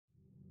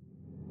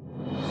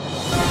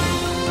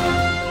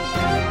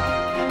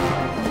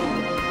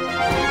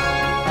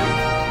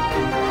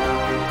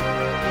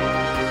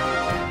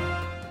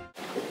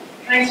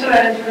thanks for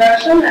that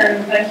introduction,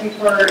 and thank you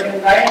for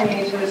inviting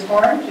me to this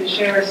forum to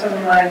share some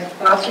of my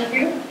thoughts with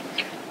you.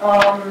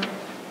 I'll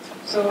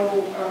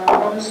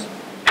just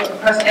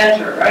press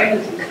enter, right?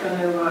 This is going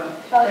to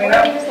bring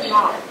up.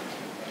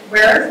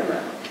 Where is the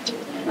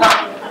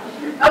map?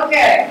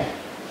 Okay.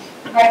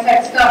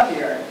 High-tech stuff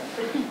here.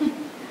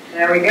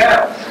 There we go.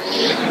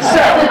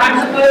 So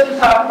I'm supposed to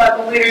talk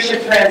about the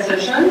leadership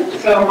transition.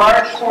 So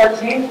March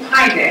 14th,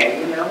 Pi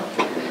Day,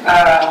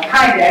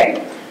 Pi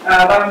Day,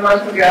 about a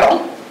month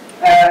ago,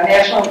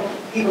 National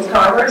People's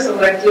Congress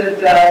elected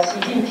Xi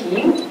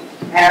Jinping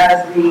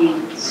as the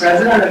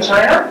president of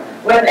China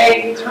with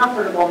a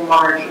comfortable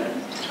margin.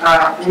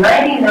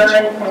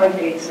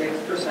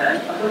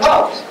 99.86% of the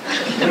vote.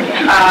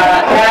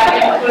 That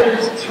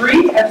includes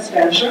 3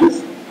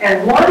 abstentions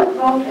and 1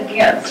 vote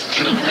against.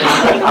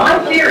 My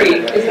theory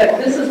is that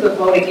this is the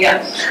vote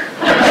against.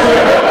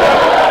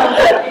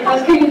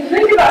 Because can you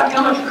think about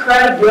how much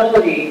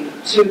credibility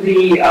to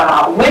the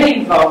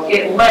winning vote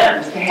it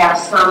lends to have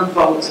some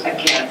votes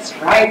against,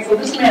 right? So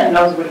this man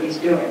knows what he's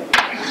doing.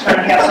 He's trying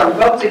to have some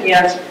votes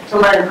against to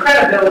lend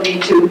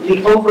credibility to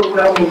the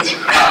overwhelming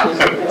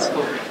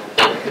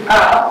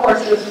of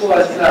course, this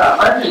was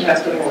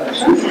uncontested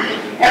elections.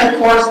 And of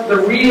course, the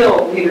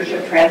real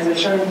leadership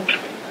transition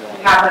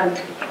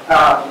happened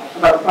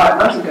about 5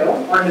 months ago,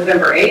 on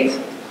November 8th,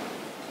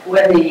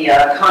 when the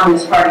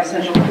Communist Party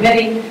Central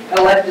Committee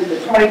elected the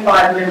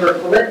 25-member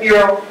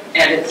Politburo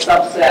and its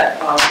subset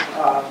of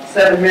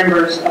 7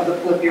 members of the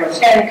Politburo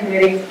Standing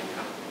Committee.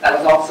 That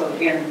was also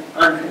in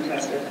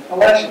uncontested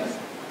elections.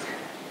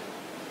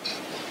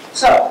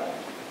 So,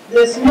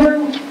 this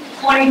new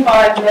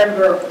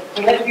 25-member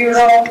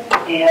Politburo,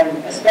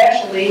 and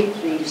especially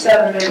the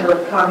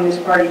 7-member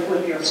Communist Party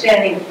Politburo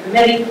Standing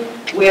Committee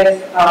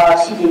with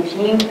Xi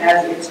Jinping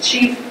as its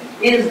chief,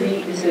 is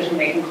the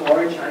decision-making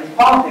core in Chinese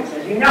politics,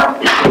 as you know.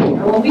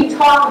 And when we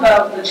talk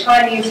about the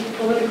Chinese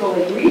political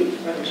elite,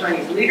 or the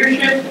Chinese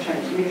leadership, the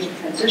Chinese leadership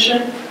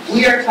transition,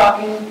 we are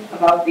talking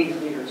about these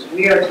leaders.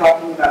 We are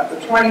talking about the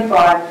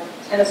 25,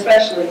 and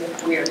especially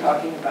we are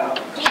talking about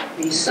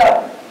these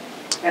 7.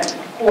 And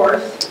of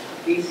course,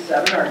 these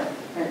 7 are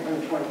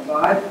and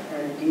 25,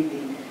 and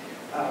indeed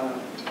the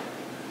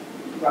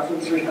roughly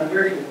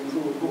 300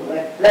 who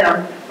elect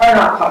them are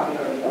not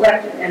popularly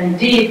elected. And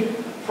indeed,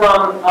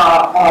 from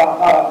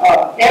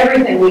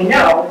everything we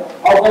know,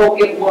 although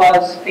it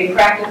was a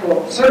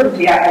practical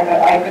certainty,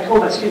 I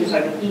told my students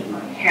I would eat my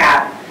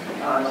hat.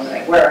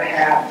 I wear a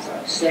hat,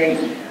 so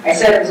I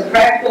said it was a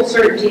practical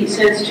certainty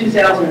since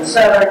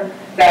 2007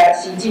 that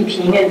Xi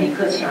Jinping and Li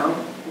Keqiang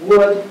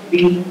would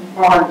be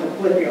on the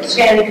Politburo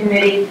Standing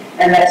Committee,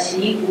 and that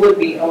Xi would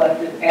be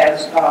elected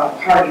as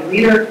party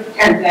leader,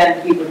 and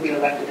then he would be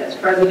elected as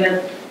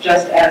president,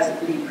 just as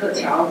Li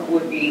Keqiang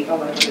would be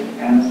elected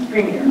as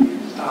premier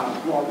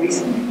more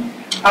recently.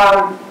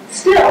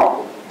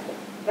 Still,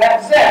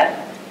 that said,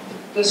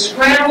 the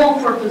scramble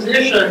for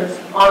positions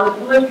on the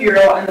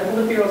Politburo and the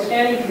Politburo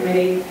Standing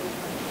Committee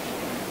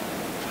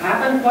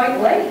happened quite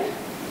late.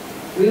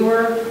 We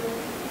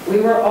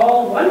were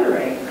all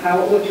wondering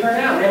how it would turn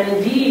out. And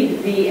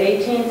indeed, the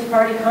 18th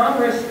Party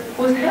Congress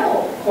was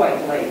held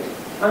quite late,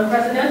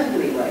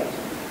 unprecedentedly late.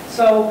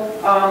 So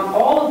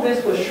all of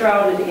this was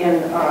shrouded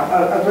in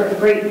a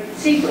great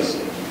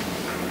secrecy.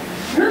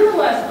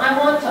 Nonetheless, I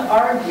want to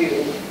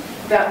argue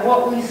that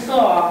what we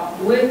saw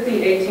with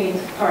the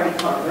 18th Party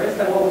Congress,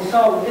 that what we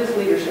saw with this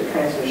leadership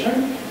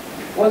transition,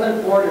 was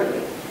an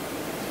orderly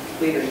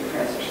leadership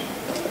transition.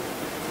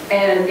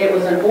 And it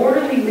was an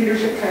orderly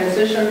leadership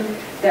transition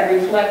that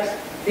reflects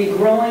the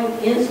growing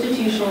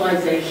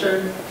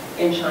institutionalization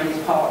in Chinese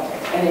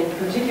politics. And in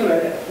particular,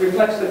 it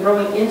reflects the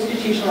growing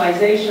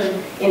institutionalization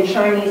in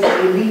Chinese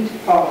elite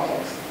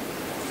politics.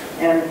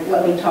 And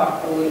let me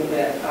talk a little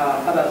bit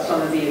about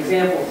some of the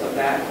examples of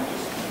that. I'll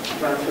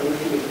just run through a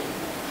few.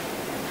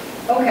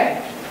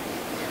 Okay.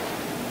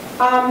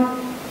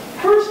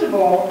 First of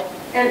all,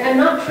 and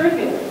not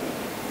trivially,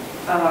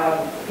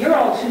 you're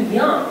all too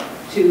young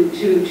to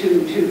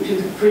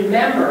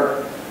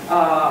remember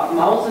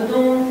Mao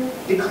Zedong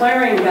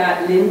declaring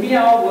that Lin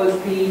Biao was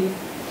the,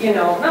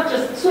 not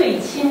just 最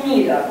亲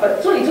密的,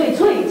 but 最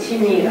亲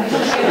密的.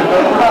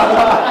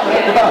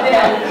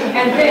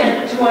 And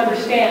then to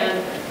understand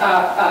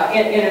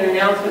in an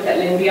announcement that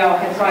Lin Biao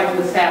had tried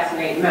to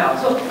assassinate Mao.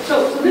 So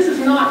this is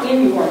not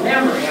in your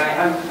memory,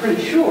 I'm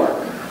pretty sure.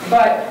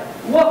 But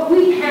what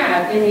we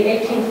had in the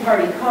 18th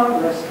Party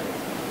Congress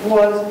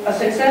was a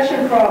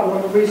succession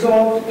problem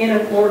resolved in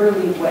an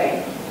orderly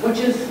way, which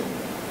is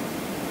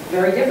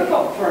very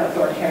difficult for an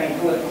authoritarian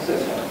political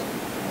system.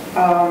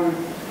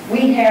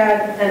 We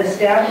had an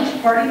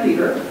established party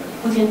leader,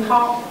 Hu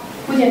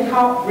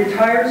Jintao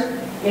retires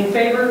in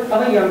favor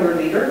of a younger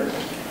leader,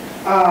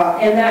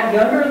 and that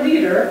younger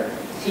leader,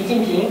 Xi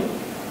Jinping,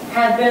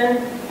 had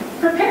been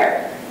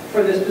prepared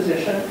for this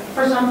position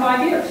for some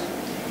 5 years.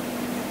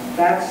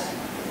 That's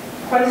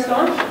quite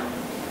astonishing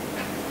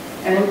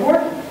and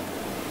important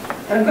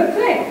and a good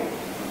thing.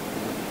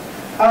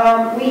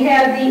 We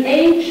had the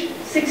age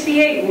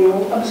 68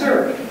 rule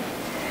observed.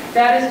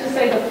 That is to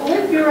say, the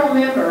Politburo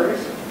members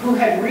who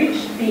had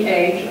reached the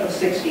age of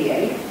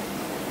 68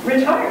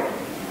 retired.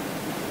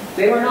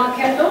 They were not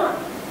kept on.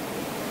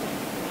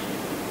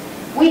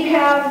 We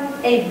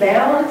have a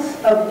balance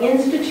of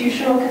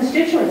institutional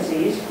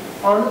constituencies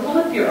on the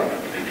Politburo.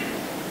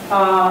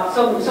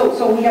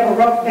 So we have a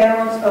rough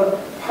balance of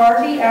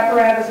party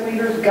apparatus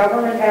leaders,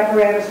 government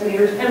apparatus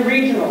leaders, and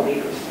regional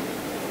leaders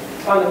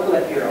on the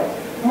Politburo.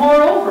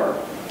 Moreover,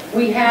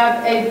 we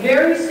have a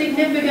very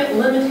significant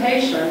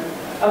limitation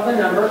of the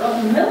number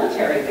of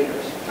military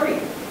leaders,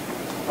 3,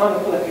 on the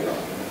Politburo.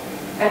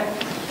 And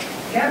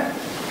again,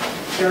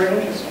 very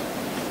interesting.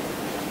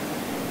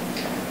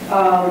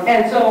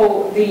 And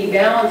so the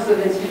balance of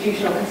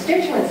institutional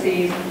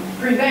constituencies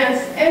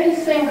prevents any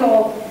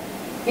single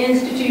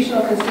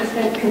institutional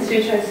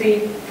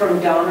constituency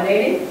from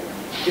dominating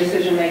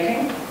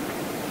decision-making.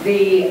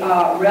 The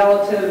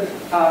relative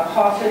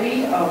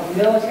paucity of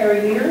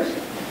military leaders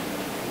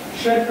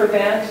should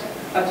prevent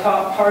a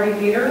top party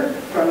leader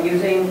from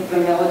using the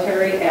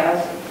military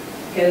as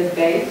his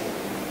base.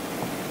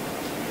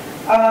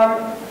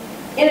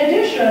 In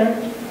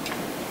addition,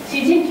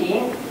 Xi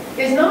Jinping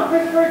is not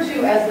referred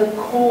to as the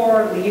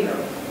core leader.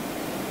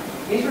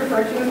 He's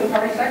referred to as the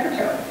party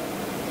secretary.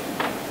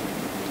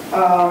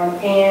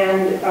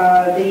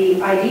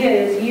 The idea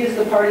is he is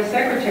the party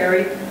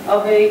secretary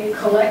of a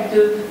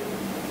collective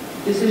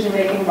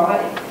decision-making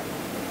body.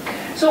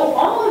 So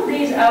all of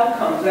these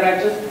outcomes that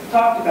I've just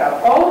talked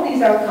about, all of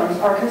these outcomes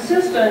are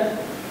consistent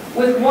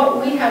with what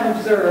we have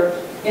observed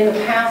in the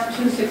past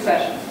 2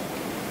 successions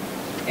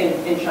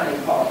in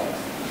Chinese politics.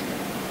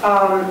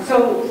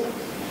 So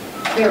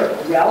they're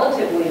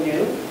relatively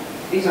new.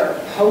 These are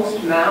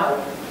post-Mao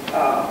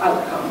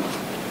outcomes.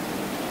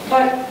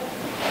 But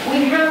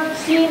we have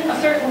seen a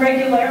certain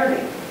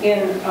regularity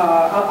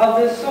of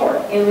this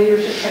sort in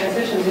leadership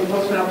transitions in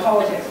post-Mao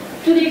politics,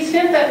 to the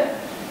extent that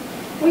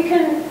we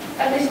can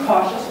at least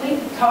cautiously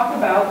talk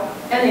about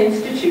an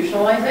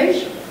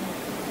institutionalization.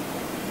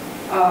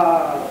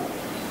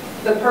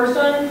 The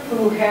person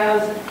who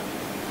has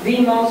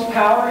the most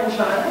power in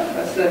China,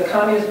 that's the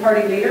Communist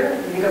Party leader,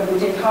 Hu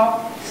Jintao,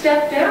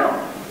 stepped down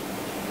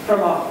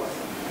from office.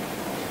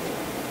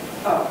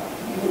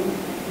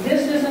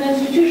 This is an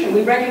institution.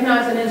 We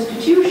recognize an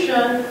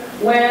institution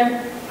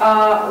when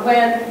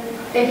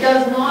it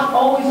does not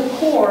always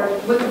accord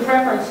with the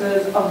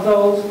preferences of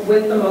those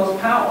with the most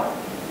power.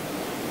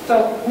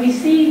 So we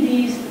see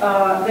this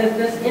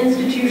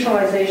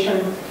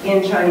institutionalization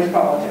in Chinese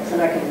politics,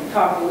 and I can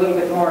talk a little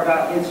bit more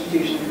about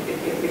institutions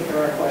if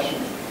there are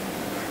questions.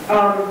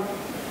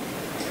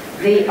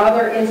 The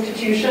other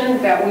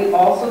institution that we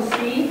also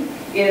see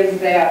is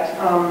that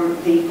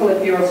the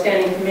Politburo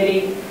Standing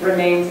Committee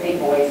remains a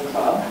boys'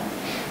 club.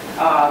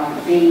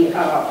 The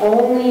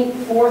only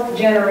 4th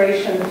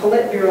generation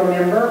Politburo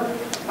member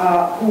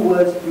who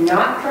was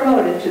not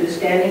promoted to the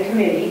Standing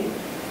Committee,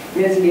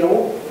 Ms.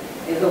 Liu,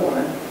 is a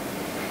woman.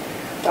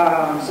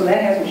 So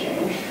that hasn't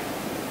changed.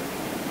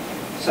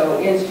 So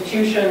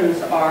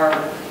institutions are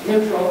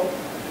neutral,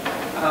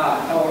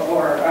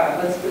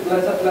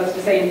 let's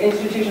just say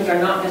institutions are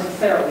not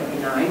necessarily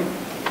benign.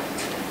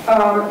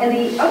 And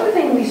the other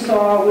thing we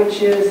saw,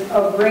 which is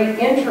of great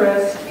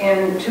interest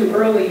and too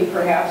early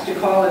perhaps to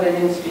call it an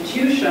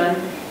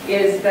institution,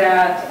 is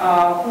that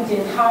Hu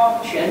Jintao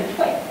quan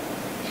tui.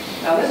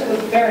 Now this was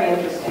very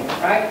interesting,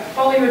 right?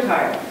 Fully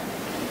retired.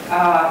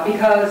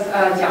 Because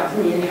Jiang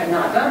Zemin had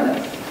not done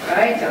this,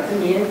 right? Jiang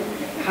Zemin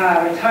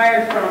had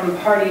retired from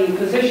party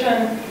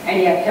position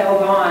and yet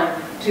held on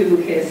to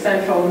his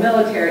Central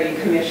Military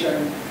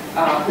Commission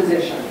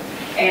position.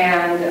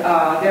 And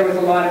there was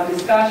a lot of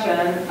discussion,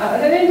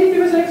 and indeed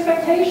there was an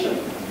expectation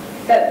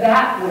that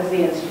that was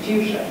the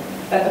institution,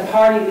 that the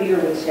party leader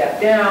would step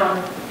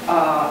down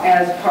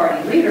as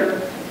party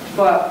leader,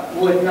 but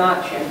would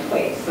not quan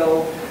tui.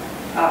 So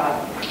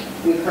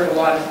we've heard a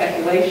lot of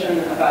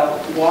speculation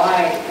about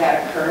why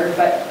that occurred,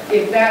 but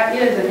if that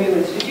is a new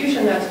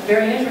institution, that's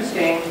very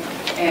interesting,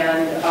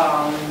 and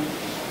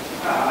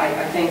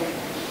I think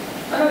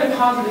another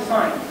positive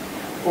sign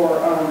for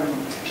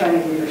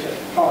Chinese leadership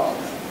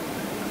politics.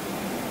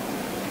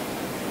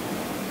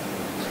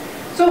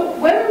 So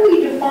whether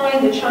we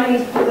define the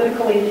Chinese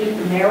political elite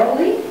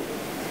narrowly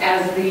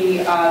as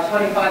the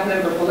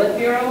 25-member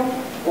Politburo,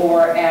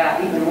 or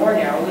even more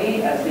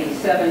narrowly as the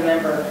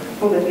 7-member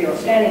Politburo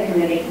Standing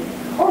Committee,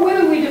 or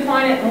whether we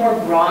define it more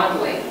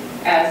broadly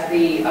as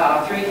the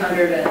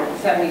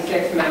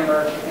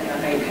 376-member,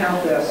 and how you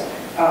count this,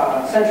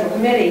 Central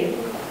Committee,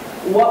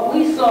 what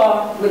we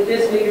saw with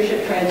this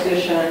leadership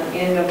transition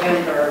in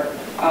November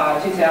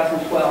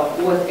 2012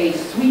 was a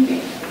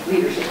sweeping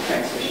leadership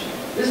transition.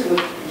 This was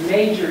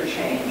major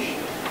change,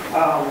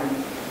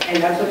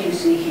 and that's what you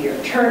see here.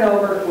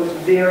 Turnover was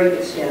very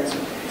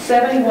extensive.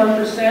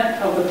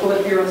 71% of the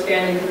Politburo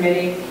Standing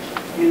Committee,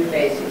 new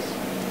faces.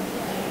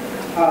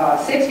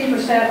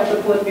 60% of the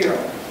Politburo,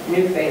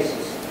 new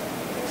faces.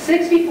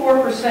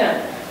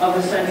 64% of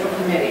the Central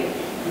Committee,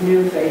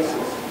 new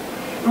faces.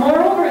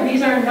 Moreover,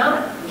 these are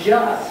not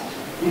just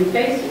new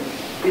faces.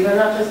 These are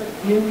not just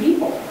new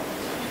people.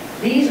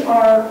 These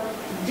are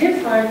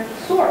different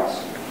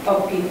sorts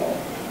of people.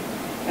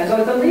 And so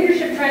it's a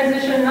leadership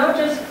transition, not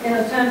just in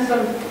a sense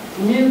of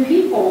new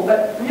people,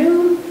 but a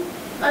new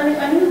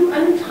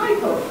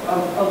type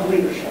of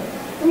leadership.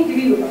 Let me give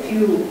you a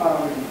few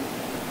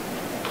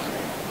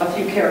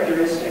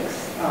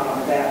characteristics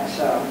that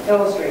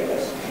illustrate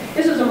this.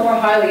 This is a more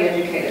highly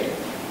educated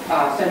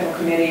Central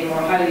Committee,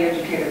 more highly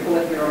educated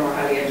Politburo, more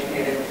highly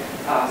educated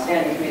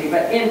Standing Committee,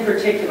 but in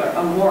particular,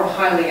 a more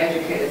highly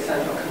educated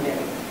Central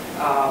Committee.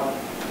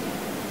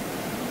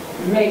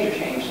 Major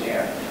change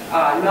there.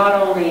 Not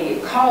only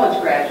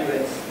college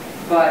graduates,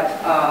 but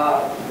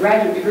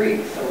graduate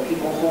degrees, so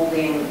people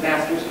holding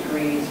master's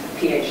degrees,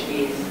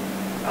 PhDs.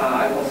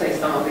 I will say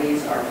some of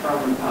these are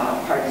from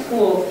party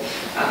schools,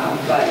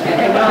 but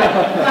and not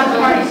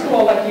party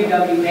school like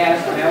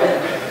UW-Madison. I would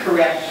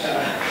correct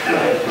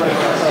students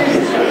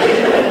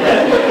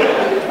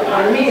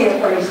on the meaning of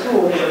party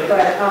school here,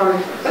 but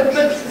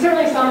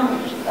certainly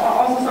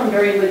also some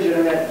very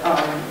legitimate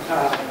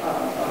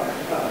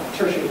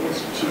tertiary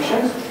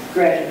institutions,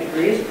 graduate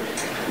degrees.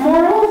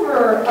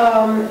 Moreover,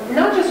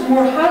 not just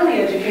more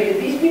highly educated,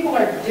 these people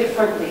are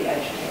differently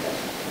educated.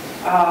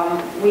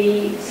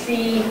 We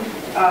see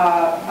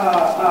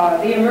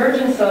the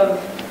emergence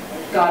of,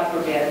 God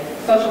forbid,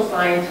 social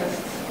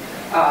scientists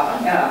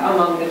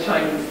among the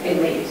Chinese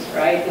elites,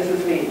 right? This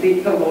is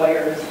the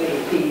lawyers, the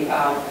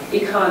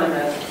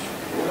economists,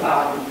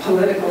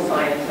 political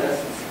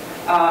scientists,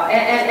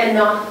 and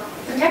not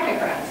the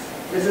technocrats.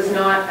 This is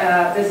not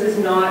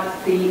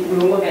the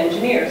rule of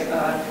engineers.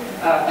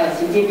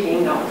 Xi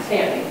Jinping,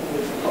 notwithstanding, who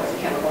is of course a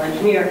chemical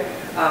engineer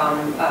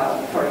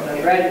for his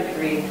undergraduate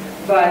degree,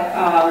 but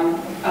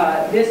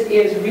this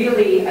is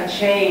really a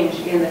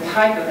change in the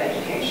type of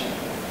education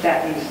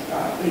that these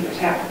leaders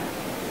have.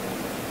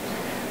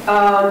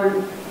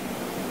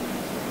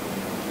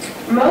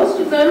 Most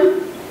of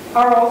them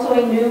are also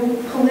a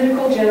new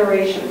political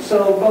generation.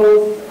 So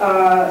both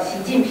Xi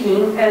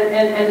Jinping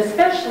and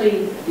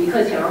especially Li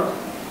Keqiang,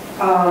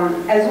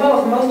 as well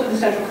as most of the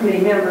Central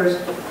Committee members,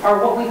 are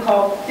what we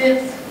call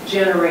fifth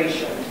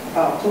generation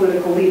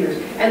political leaders.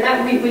 And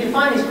that we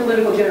define these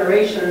political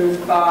generations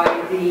by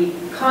the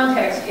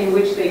context in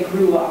which they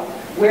grew up.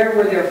 Where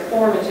were their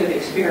formative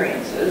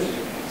experiences?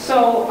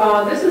 So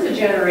this is a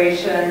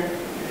generation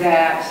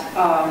that,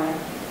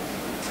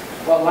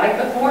 well, like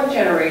the fourth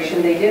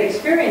generation, they did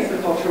experience the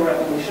Cultural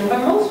Revolution,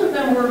 but most of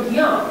them were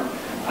young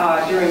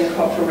during the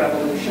Cultural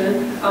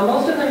Revolution.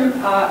 Most of them,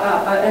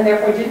 and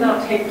therefore, did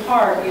not take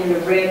part in the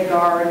Red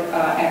Guard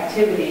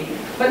activity.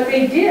 But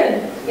they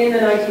did, in the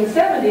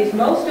 1970s,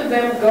 most of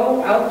them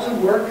go out to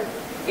work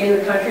in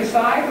the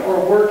countryside or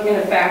work in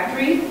a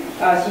factory,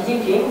 Xi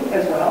Jinping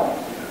as well.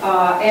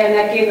 And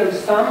that gave them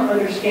some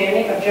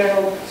understanding of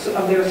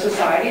their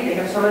society. They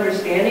have some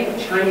understanding of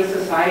Chinese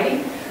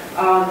society.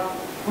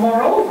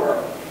 Moreover,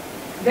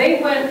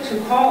 they went to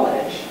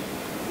college,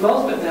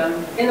 most of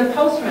them, in the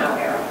post-Mao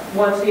era,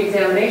 once the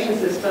examination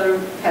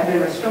system had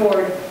been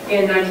restored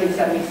in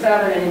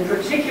 1977, and in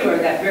particular,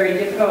 that very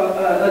difficult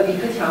Li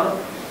Keqiang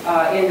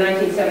in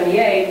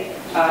 1978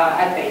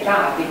 at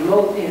Beida.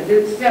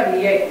 This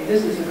 78,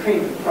 this is the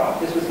cream of the crop.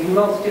 This was the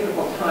most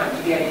difficult time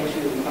to get into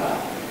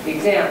the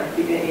exam,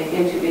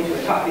 into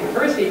a top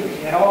university, because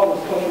you had all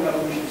those Cultural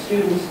Revolution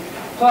students,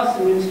 plus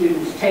the new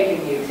students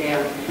taking the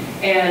exam.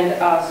 And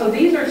so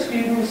these are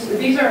students,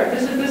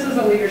 this is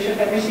a leadership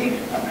that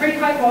received a pretty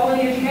high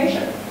quality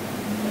education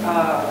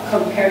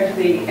compared to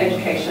the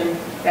education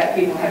that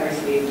people had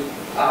received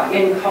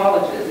in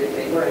colleges, if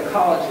they were in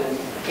colleges,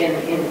 in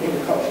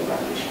the Cultural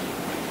Revolution.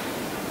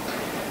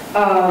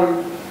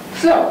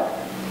 So,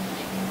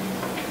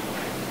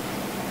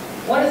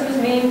 what does this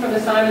mean for the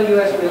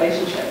Sino-US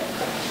relationship?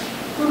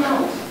 Who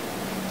knows?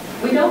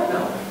 We don't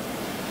know.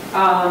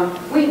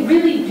 We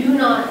really do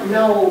not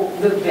know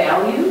the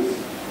values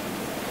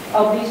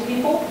of these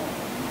people.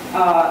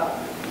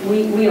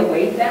 We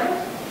await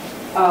that.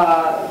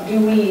 Do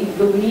we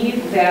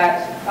believe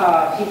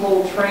that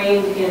people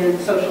trained in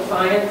social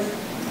science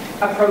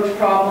approach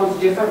problems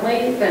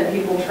differently than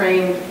people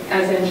trained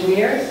as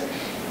engineers?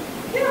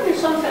 Yeah, there's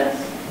some sense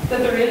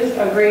that there is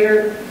a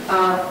greater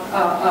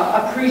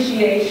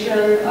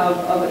appreciation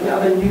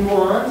of a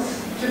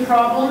nuance to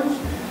problems.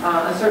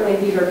 Certainly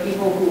these are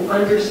people who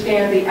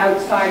understand the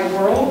outside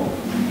world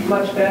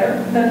much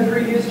better than the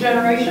previous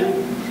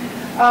generation.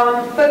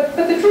 But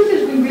the truth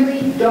is we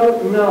really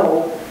don't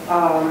know.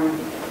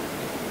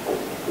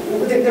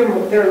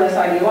 They're less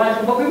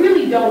ideological, but we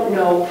really don't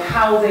know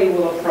how they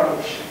will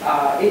approach.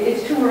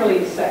 It's too early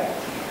to say.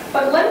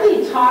 But let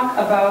me talk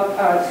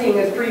about, seeing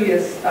as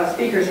previous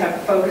speakers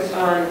have focused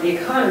on the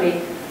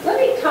economy, let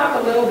me talk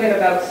a little bit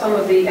about some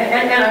of the,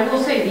 and I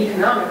will say the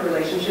economic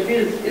relationship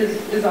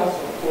is also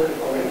a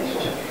political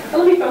relationship. But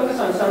let me focus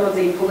on some of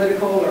the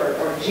political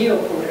or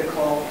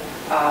geopolitical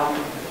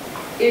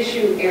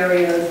issue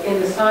areas in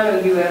the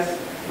Sino-US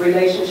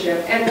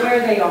relationship and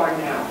where they are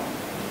now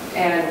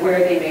and where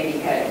they may be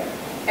headed.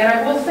 And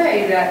I will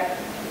say that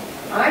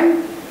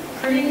I'm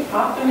pretty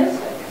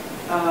optimistic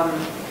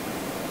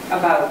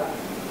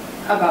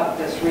about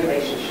this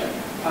relationship.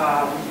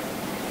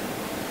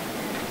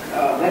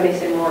 let me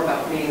say more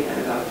about me than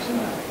about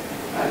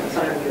the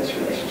Sino-US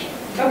relationship.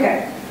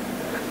 Okay.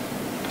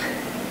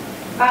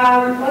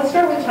 Let's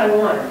start with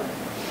Taiwan.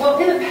 Well,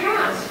 in the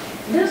past,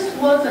 this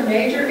was a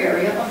major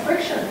area of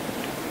friction.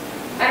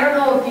 I don't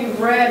know if you've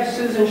read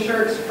Susan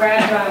Shirk's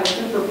Fragile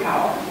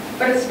Superpower,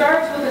 but it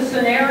starts with a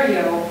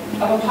scenario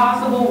of a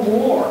possible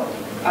war,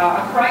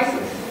 a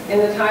crisis in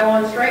the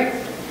Taiwan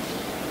Straits.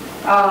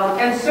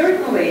 And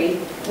certainly,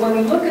 when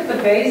we look at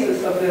the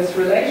basis of this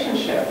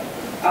relationship,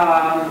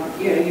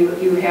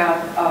 you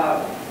have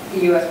the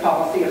U.S.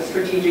 policy of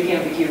strategic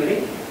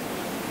ambiguity,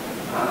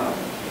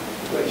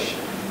 which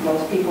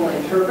most people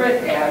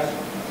interpret as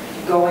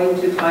going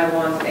to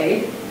Taiwan's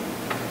aid.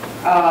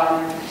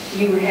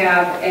 You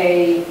have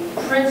a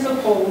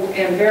principled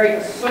and very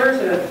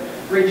assertive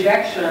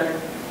rejection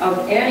of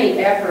any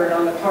effort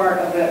on the part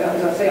of the,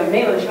 let's say, of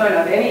mainland China,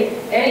 of any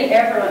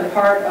effort on the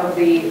part of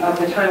the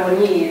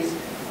Taiwanese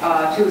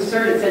to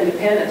assert its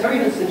independence or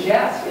even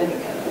suggest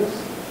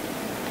independence.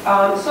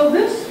 So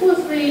this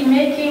was the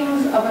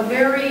makings of a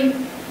very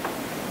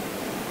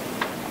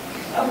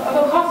of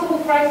a possible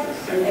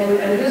crisis,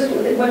 and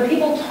this, when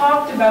people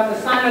talked about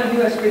the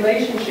Sino-U.S.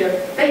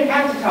 relationship, they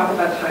had to talk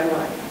about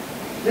Taiwan.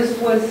 This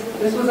was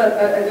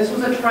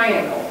a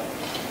triangle.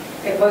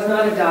 It was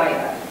not a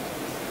dyad.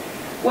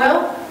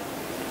 Well,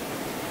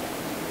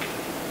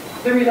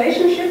 the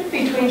relationship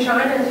between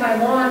China and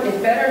Taiwan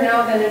is better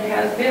now than it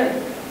has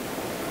been.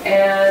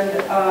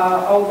 And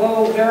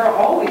although there are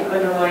always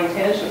underlying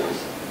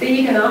tensions, the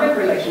economic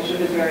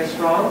relationship is very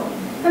strong,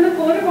 and the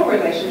political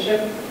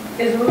relationship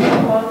is moving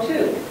along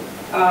too.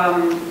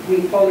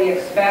 We fully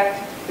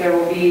expect there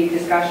will be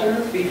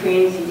discussions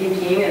between Xi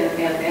Jinping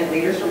and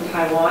leaders from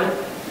Taiwan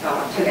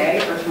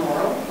today or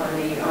tomorrow on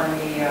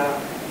the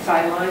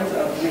sidelines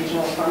of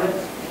regional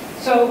summits.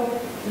 So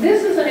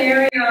this is an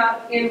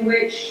area in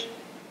which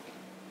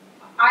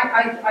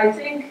I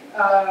think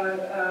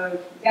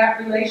that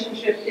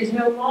relationship is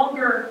no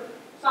longer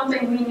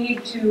something we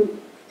need to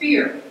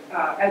fear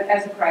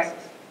as a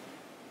crisis.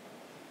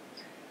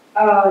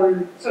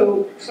 And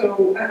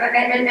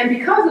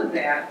because of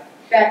that,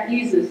 that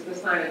eases the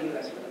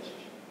Sino-U.S.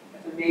 relationship.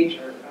 That's a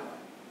major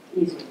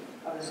easing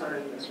of the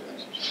Sino-U.S.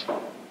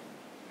 relationship.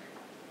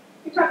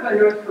 We talk about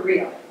North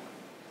Korea.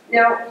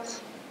 Now,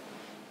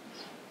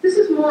 this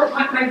is more,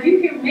 my view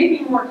here may be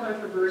more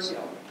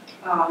controversial.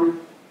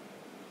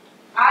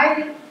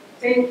 I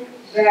think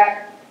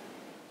that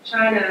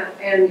China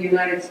and the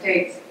United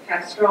States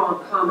have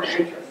strong common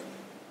interests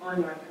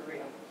on North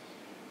Korea.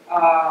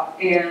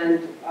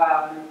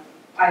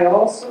 I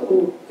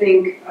also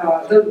think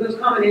those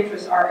common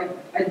interests are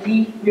a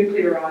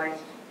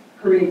denuclearized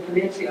Korean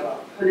peninsula,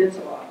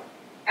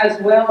 as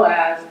well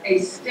as a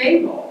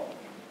stable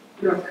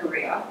North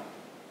Korea,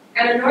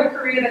 and a North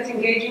Korea that's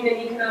engaging in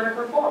economic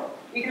reform.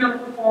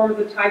 Economic reform of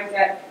the type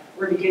that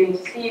we're beginning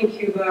to see in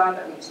Cuba,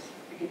 that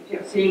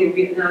we're seeing in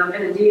Vietnam,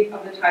 and indeed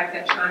of the type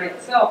that China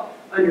itself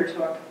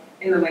undertook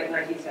in the late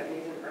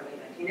 1970s and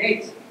early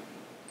 1980s.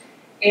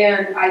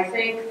 And I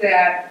think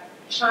that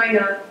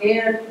China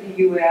and the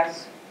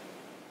U.S.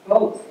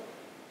 both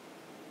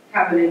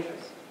have an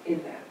interest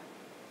in that.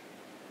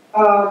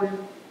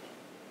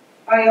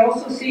 I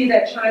also see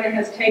that China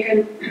has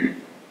taken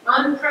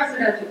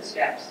unprecedented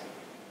steps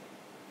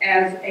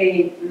as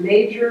a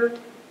major,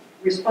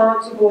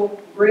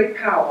 responsible, great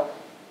power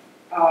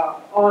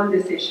on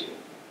this issue,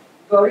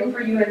 voting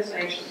for UN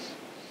sanctions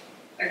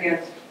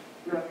against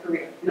North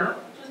Korea. Not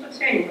just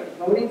abstaining, but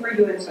voting for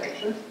UN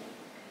sanctions.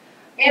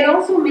 And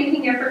also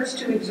making efforts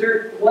to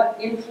exert what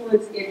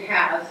influence it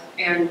has,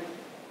 and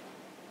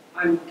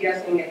I'm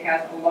guessing it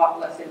has a lot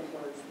less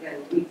influence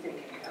than we think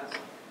it has,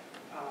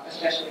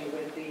 especially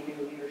with the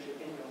new leadership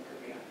in North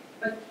Korea.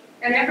 But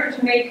an effort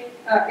to make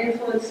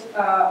influence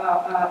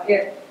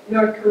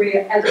North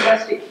Korea as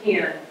best it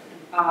can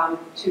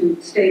to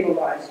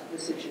stabilize the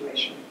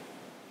situation.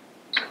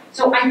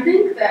 So I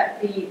think that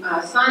the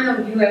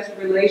Sino-U.S.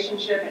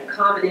 relationship and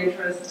common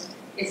interests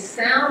is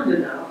sound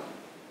enough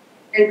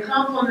and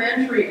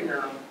complementary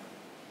enough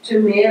to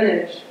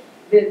manage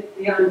the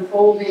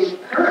unfolding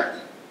current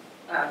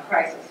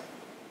crisis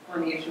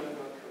on the issue of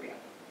North Korea,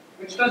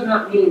 which does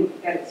not mean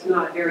that it's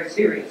not a very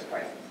serious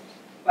crisis.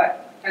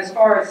 But as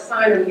far as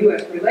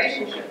Sino-U.S.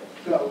 relationship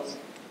goes,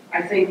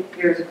 I think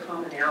there's a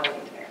commonality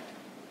there.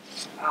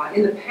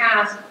 In the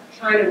past,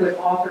 China would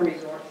often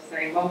resort to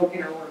saying, well,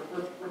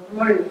 we're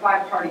promoting the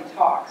five-party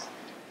talks,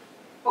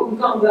 but we've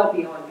gone well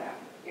beyond that.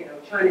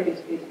 China is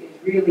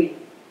really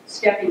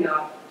stepping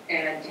up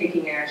and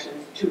taking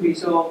actions to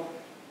resolve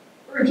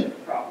urgent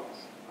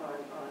problems on the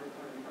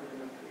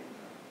North Korean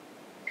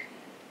side.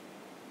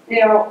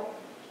 Now,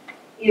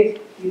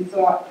 if you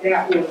thought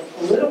that was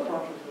a little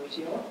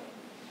controversial,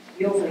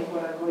 you'll think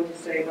what I'm going to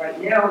say right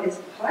now is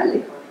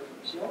highly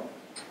controversial,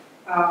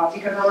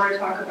 because I want to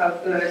talk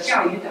about the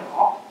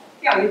Diaoyudao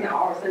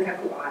or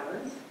Senkaku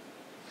Islands.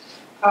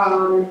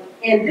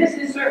 And this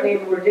is certainly a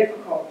more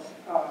difficult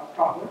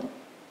problem.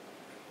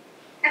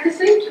 At the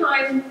same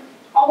time,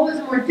 although it's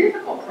a more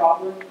difficult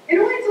problem, in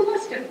a way it's a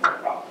less difficult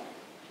problem,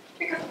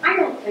 because I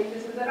don't think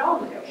this is at all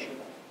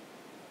negotiable.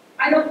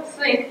 I don't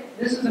think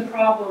this is a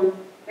problem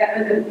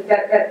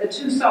that the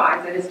two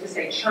sides, that is to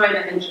say China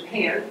and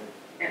Japan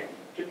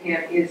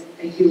is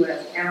a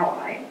U.S.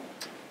 ally,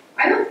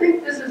 I don't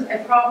think this is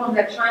a problem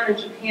that China and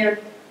Japan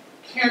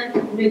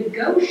can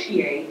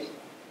negotiate.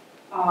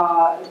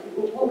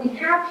 What we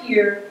have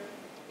here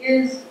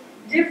is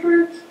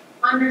different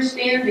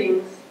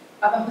understandings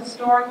of a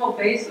historical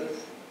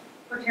basis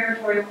for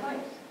territorial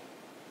claims.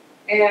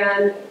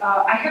 And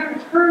I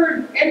haven't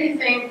heard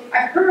anything.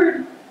 I've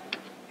heard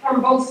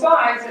from both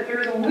sides that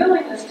there is a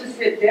willingness to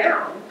sit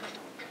down,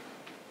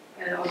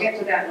 and I'll get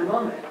to that in a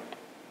moment.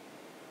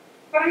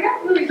 But I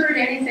haven't really heard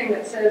anything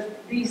that says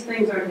these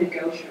things are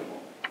negotiable.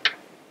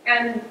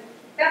 And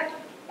that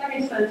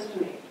makes sense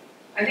to me.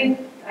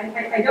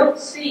 I don't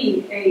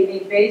see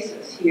a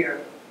basis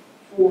here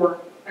for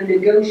a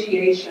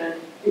negotiation.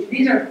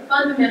 These are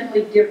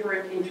fundamentally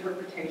different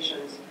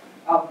interpretations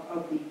of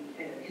the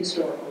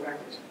historical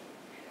records.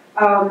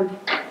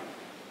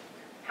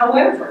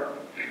 However,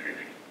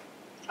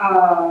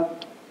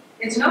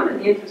 it's not in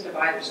the interest of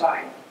either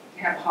side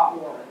to have a hot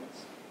war on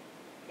this.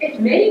 It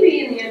may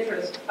be in the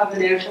interest of the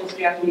nationalist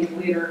Japanese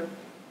leader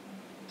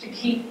to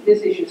keep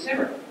this issue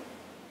simmering.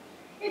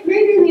 It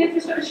may be in the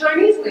interest of a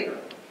Chinese leader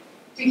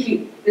to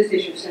keep this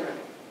issue simmering.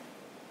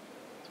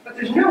 But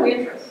there's no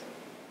interest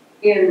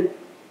in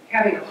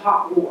having a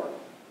hot war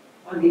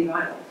on these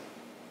islands.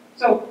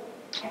 So,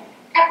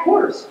 at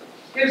worst,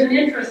 there's an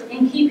interest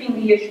in keeping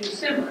the issue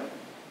simmering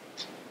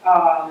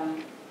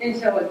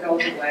until it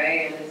goes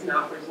away and is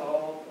not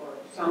resolved or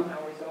somehow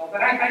resolved.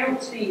 But I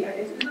don't see,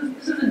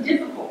 this is a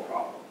difficult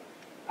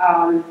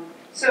problem.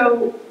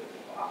 So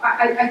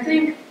I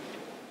think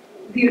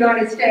the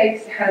United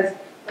States has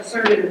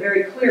asserted a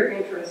very clear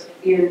interest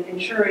in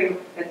ensuring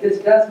that this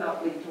does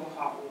not lead to a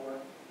hot war.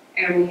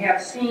 And we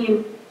have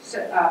seen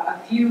a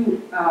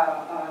few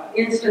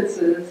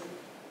instances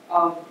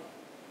of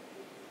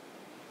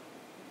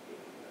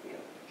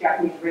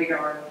Japanese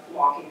radar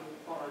walking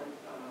on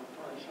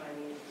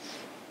Chinese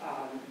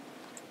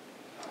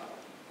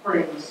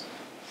planes.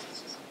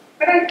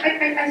 But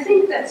I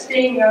think that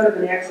staying out of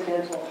an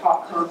accidental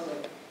hot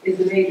conflict is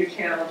the major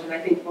challenge, and I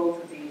think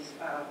both of these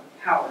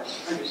powers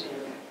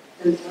understand that.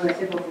 And when I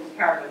say both of these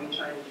powers, I mean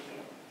China and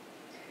Japan.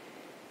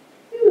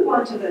 We move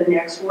on to the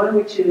next one,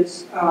 which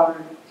is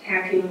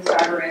hacking,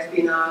 cyber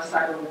espionage,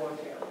 cyber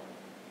warfare.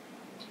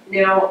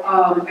 Now,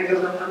 I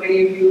don't know how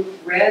many of you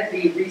read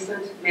the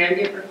recent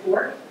Manion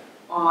report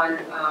on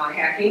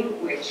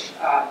hacking, which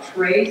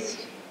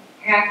traced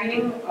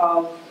hacking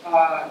of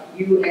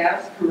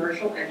U.S.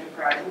 commercial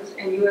enterprises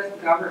and U.S.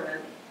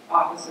 government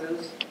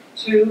offices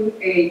to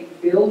a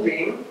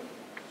building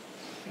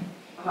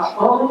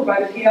owned by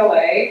the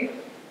PLA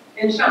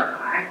in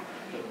Shanghai.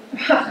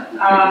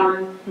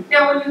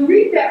 Now, when you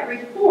read that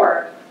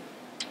report,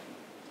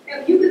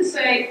 you could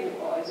say,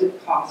 well, is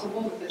it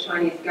possible that the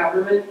Chinese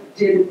government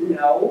didn't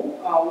know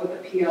what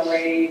the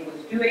PLA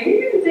was doing?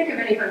 You didn't think of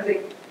any kind of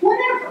thing.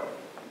 Whatever.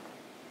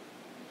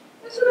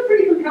 This is a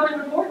pretty compelling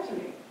report to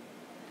me.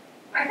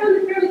 I found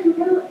it fairly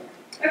compelling.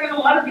 I mean, a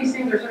lot of these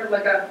things are sort of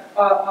like a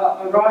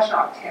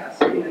Rorschach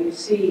test. You know, you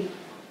see,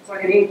 it's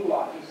like an ink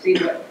blot. You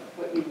see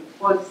what you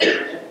want to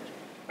see.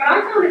 But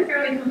I found it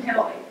fairly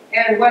compelling.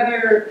 And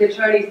whether the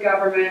Chinese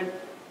government,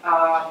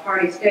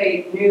 party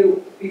state,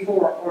 knew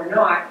before or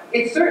not,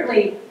 it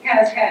certainly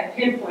has had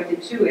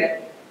pinpointed to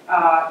it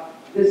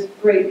this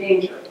great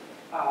danger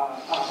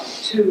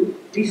to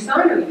the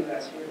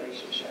Sino-U.S.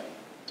 relationship,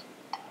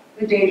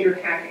 the danger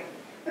of hacking.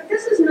 But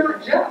this is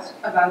not just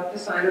about the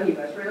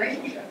Sino-U.S.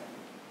 relationship.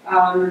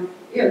 You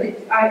know,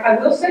 I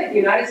will say the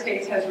United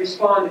States has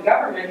responded, the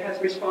government has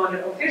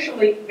responded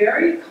officially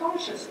very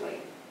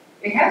cautiously.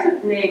 It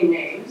hasn't named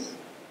names.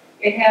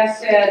 It has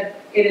said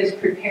it is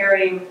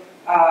preparing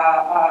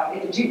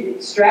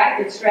its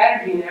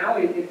strategy now.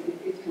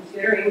 It's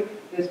considering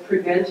this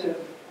preventive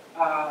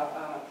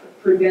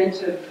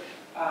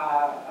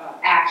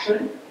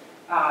action.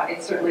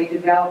 It's certainly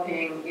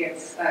developing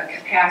its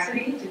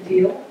capacity to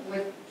deal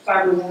with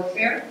cyber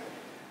warfare.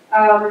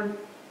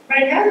 But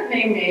it hasn't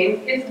named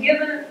names. It's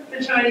given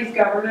the Chinese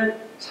government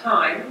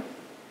time,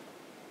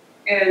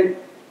 and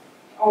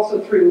also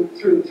through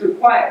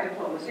quiet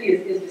diplomacy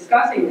is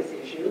discussing this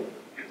issue.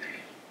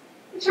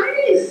 The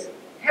Chinese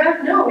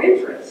have no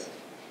interest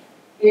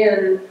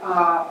in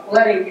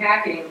letting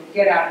hacking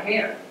get out of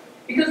hand,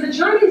 because the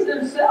Chinese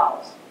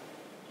themselves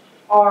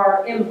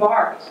are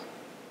embarked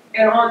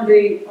and on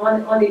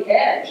the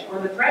edge,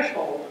 on the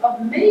threshold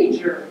of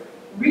major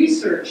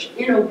research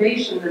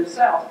innovation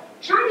themselves.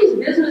 Chinese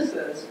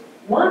businesses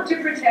want to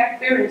protect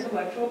their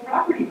intellectual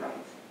property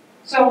rights.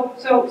 So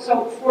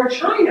for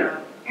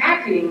China,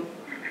 hacking,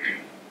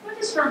 not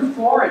just from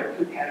foreign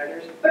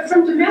competitors, but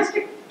from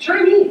domestic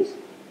Chinese,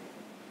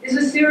 is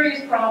a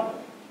serious problem.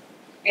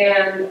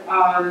 And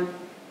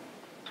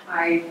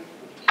I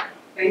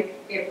think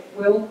it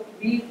will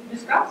be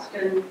discussed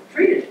and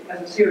treated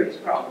as a serious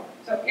problem.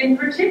 So in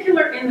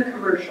particular in the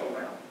commercial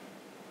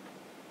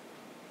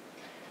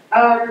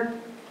realm.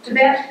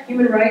 Tibet,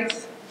 human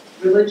rights,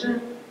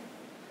 religion.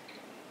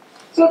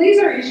 So these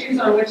are issues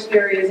on which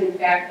there is, in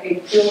fact, a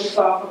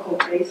philosophical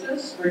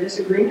basis for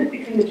disagreement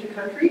between the two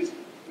countries.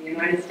 The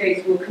United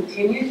States will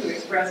continue to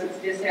express its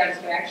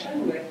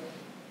dissatisfaction with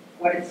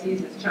what it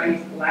sees as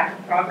Chinese lack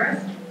of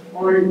progress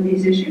on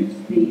these issues.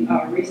 The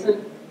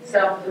recent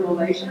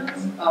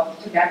self-immolations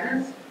of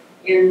Tibetans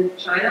in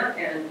China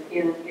and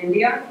in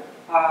India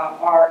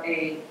are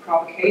a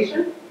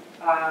provocation,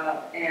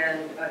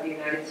 and the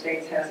United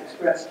States has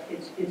expressed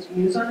its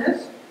views on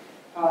this.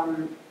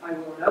 I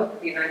will note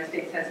that the United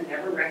States has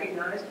never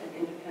recognized an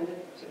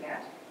independent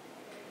Tibet.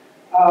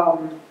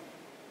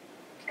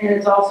 And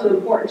it's also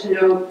important to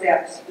note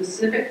that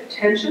specific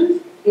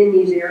tensions in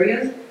these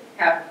areas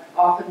have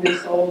often been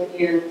solved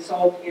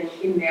in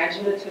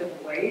imaginative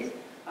ways.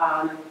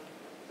 A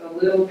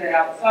little bit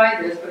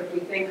outside this, but if we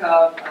think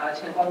of the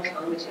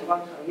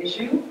Tianguangtang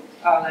issue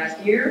last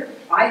year,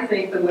 I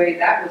think the way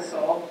that was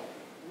solved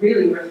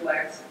really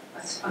reflects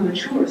a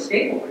mature,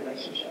 stable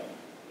relationship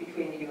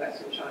between the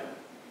U.S. and China,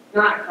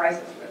 not a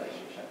crisis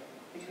relationship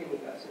between the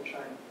U.S. and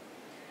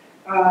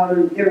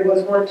China. There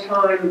was one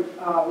time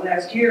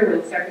last year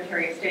when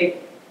Secretary of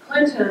State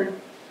Clinton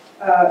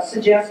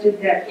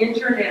suggested that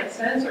internet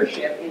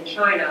censorship in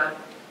China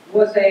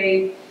was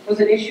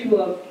an issue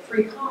of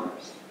free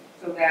commerce,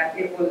 so that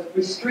it was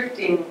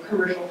restricting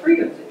commercial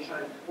freedoms in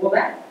China. Well,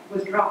 that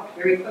was dropped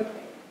very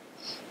quickly.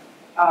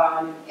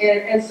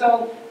 And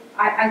so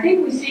I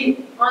think we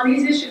see on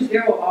these issues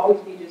there will always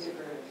be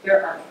disagreements.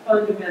 There are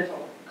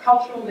fundamental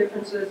cultural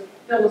differences,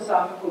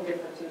 philosophical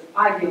differences,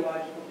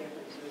 ideological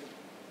differences,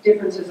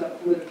 differences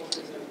of political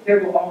systems. There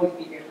will always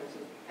be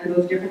differences, and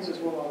those differences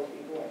will always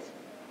be voiced.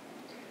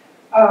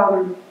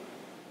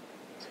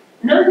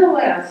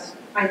 Nonetheless,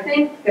 I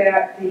think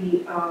that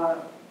the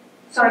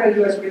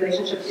Sino-U.S.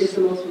 relationship is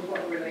the most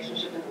important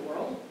relationship in the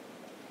world.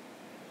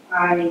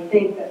 I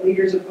think that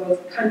leaders of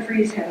both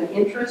countries have an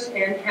interest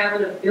and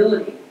have an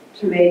ability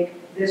to make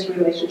this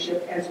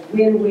relationship as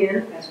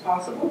win-win as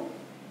possible.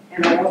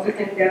 And I also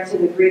think that's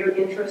in the greater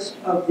interest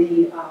of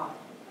the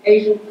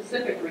Asian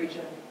Pacific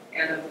region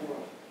and of the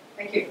world.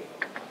 Thank you.